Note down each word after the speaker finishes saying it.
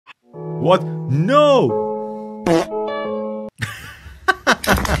What? No!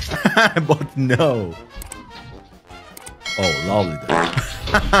 But no. Oh, lovely.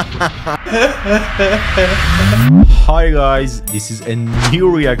 Hi guys, this is a new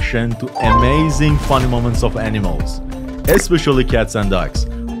reaction to amazing funny moments of animals, especially cats and dogs.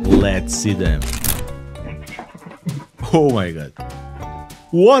 Let's see them. Oh my god.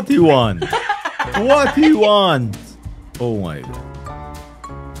 What he want? What he want? Oh my god.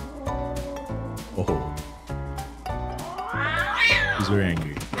 Oh. He's very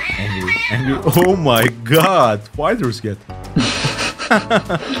angry. Angry. Oh my god. Fighters get.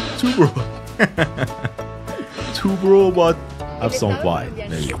 Two bro. Two bro, but have some fight.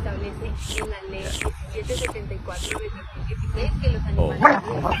 Maybe. Oh.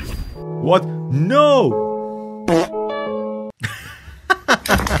 What? No!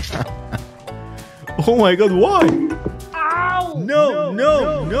 Oh my god, why? No.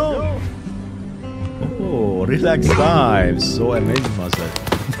 Oh, relax time. So amazing massage.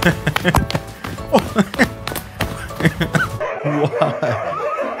 Why?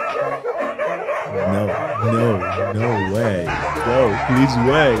 No way. No, please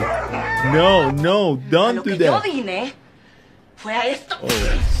wait. No, don't do that. Oh,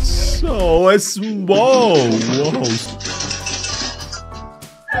 so small. Whoa.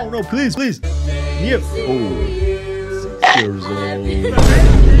 Oh no, please. Yep. Oh, 6 years old.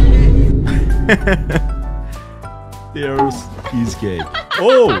 There's cheesecake.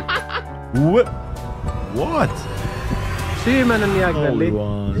 Oh, what? Holy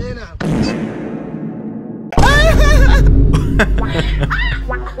one.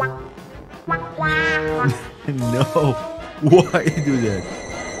 No, why do that?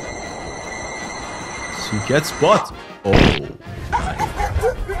 She gets spot. Oh.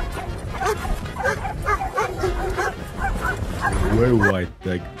 Very white,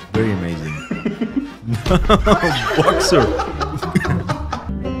 like very amazing. No, boxer.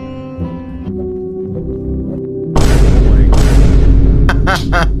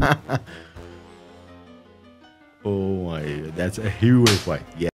 Oh my god, that's a hero fight.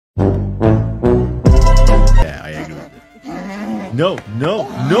 Yeah. Yeah, I agree with that. No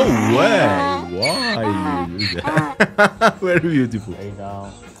way. Why you do that? Very beautiful.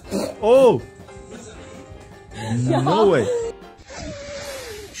 Oh. No way.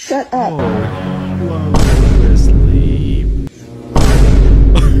 Shut up. Oh, sleep.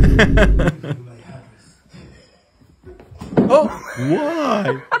 Oh,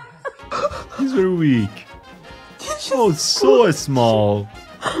 why? He's very weak. Oh, so small.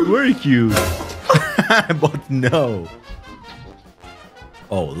 Very cute. But no.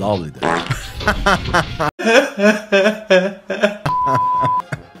 Oh, lovely.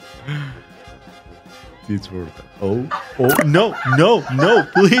 It's worth it. Oh, no,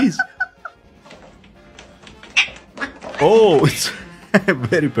 please. Oh, it's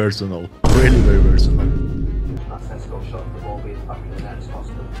very personal. Really very personal.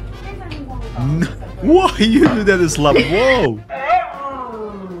 No. Why you do that slap? Whoa.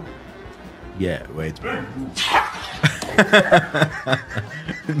 Yeah, wait.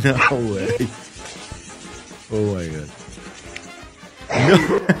 No way. Oh my god. No.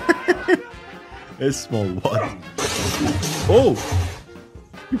 A small what? Oh!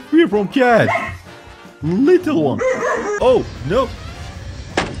 You're free from cat! Little one! Oh, no!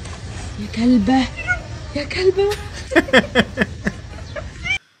 يا كلبة يا كلبة.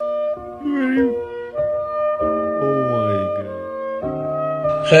 Oh my god.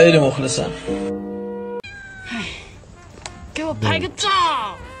 خیلی مخلصم.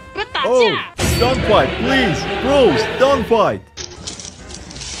 Oh! Don't fight, please! Bros, don't fight!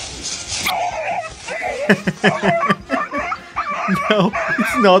 No,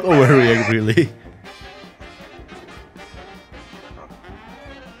 it's not overreact really.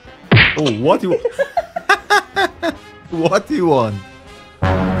 Oh, what you what do you want?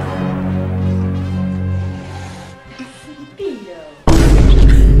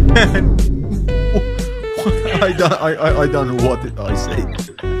 I don't know what I say.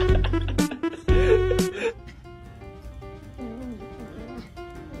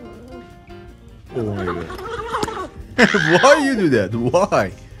 Oh my god. Why you do that?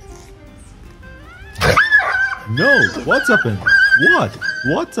 Why? No, what's happened?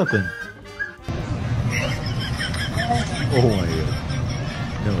 What's happened? Oh my god.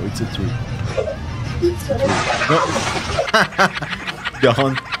 No, it's a tree. No.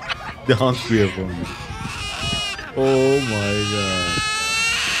 Don't fear from me. Oh my god.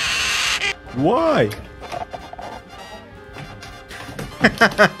 Why?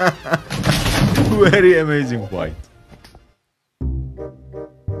 Very amazing fight.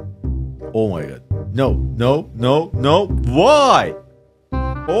 Oh my god. No, no, no, no. Why?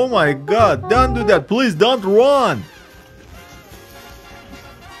 Oh my god. Don't do that. Please don't run.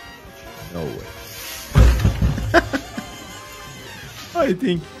 No way. I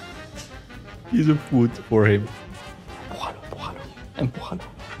think he's a food for him.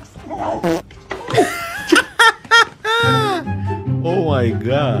 Oh my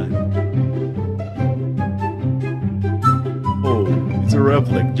god. Oh, it's a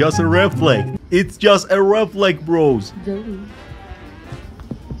reflex. Just a reflex. It's just a reflex, bros.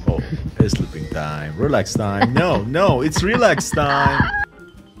 Oh, it's sleeping time. Relax time. No, no, it's relax time.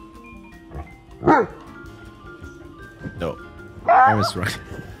 No. I was right.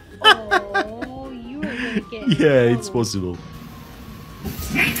 Oh, you were gonna get Yeah, it's possible.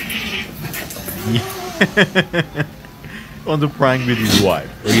 On the prank with his wife.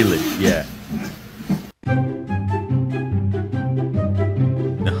 Really? Yeah.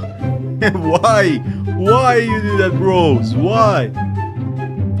 Why? Why you do that, bros? Why?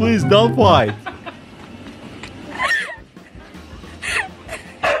 Please don't fight.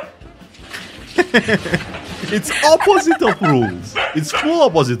 It's opposite of rules. It's full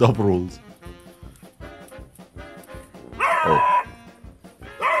opposite of rules. Oh.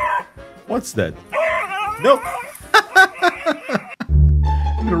 What's that? No.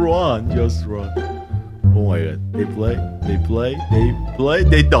 Run, just run. Oh my god. They play, they play, they play,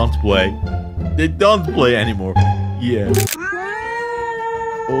 they don't play. They don't play anymore. Yeah.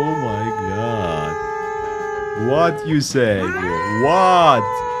 Oh my god. What you say, bro? What?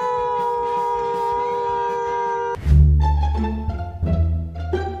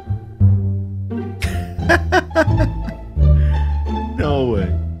 No way.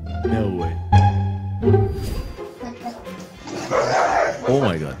 No way. Oh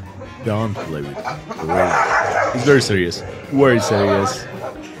my god. Don't play with it. Really. It's very serious. Very serious.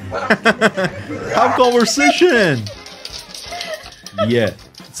 Have conversation. Yeah.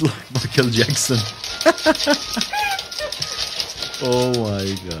 It's like Michael Jackson. Oh my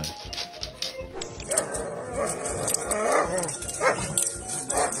god.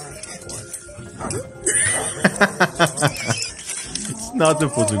 It's not a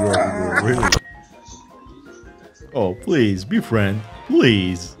photography, bro. Really. Oh, please, be friend.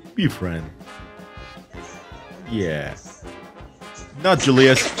 Please, be friend. Yeah. Not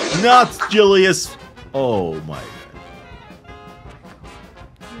Julius. Not Julius. Oh my god.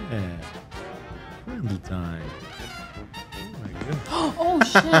 Yeah. Friendly time. Oh my god. Oh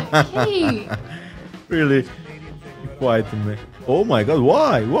shit, Kitty! Really? Be quiet to me. Oh my god,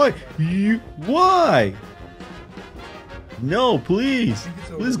 why? Why? You why? No, please.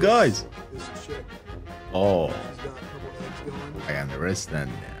 Please, guys. Oh. I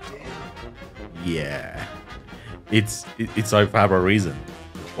understand now. Yeah. It's I have a reason.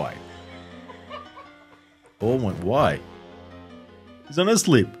 Why? Oh my, why? He's on a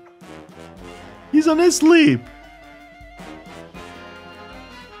sleep. He's on a sleep.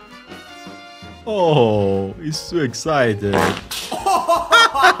 Oh, he's so excited.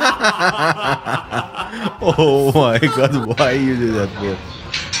 Oh my god, why you do that, bro?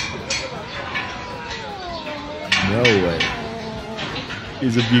 No way.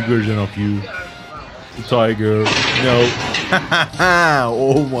 He's a big version of you. The tiger. No.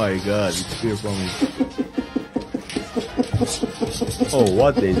 Oh my god, it's fear from me. Oh,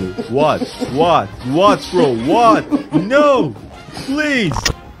 what they do? What? What? What, bro? What? No! Please!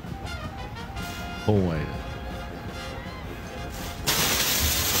 Oh my god.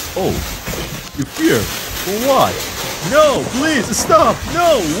 Oh, you fear? For what? No, please stop!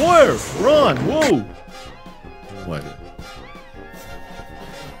 No, where? Run! Whoa! Oh my god.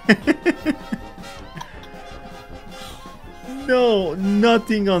 No,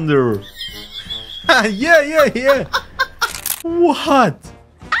 nothing under. Yeah. What?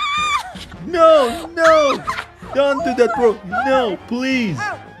 No, no! Don't do that, bro! No, please!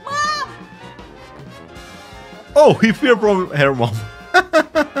 Oh, he feared from her mom.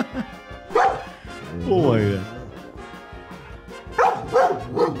 Oh my god.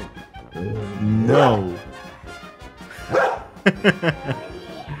 No.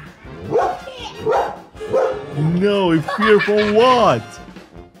 No, he feared from what?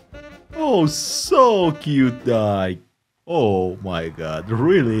 Oh, so cute, die. Oh my god,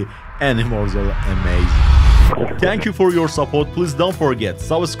 really? Animals are amazing. Thank you for your support. Please don't forget,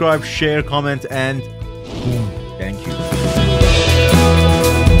 subscribe, share, comment, and boom. Thank you.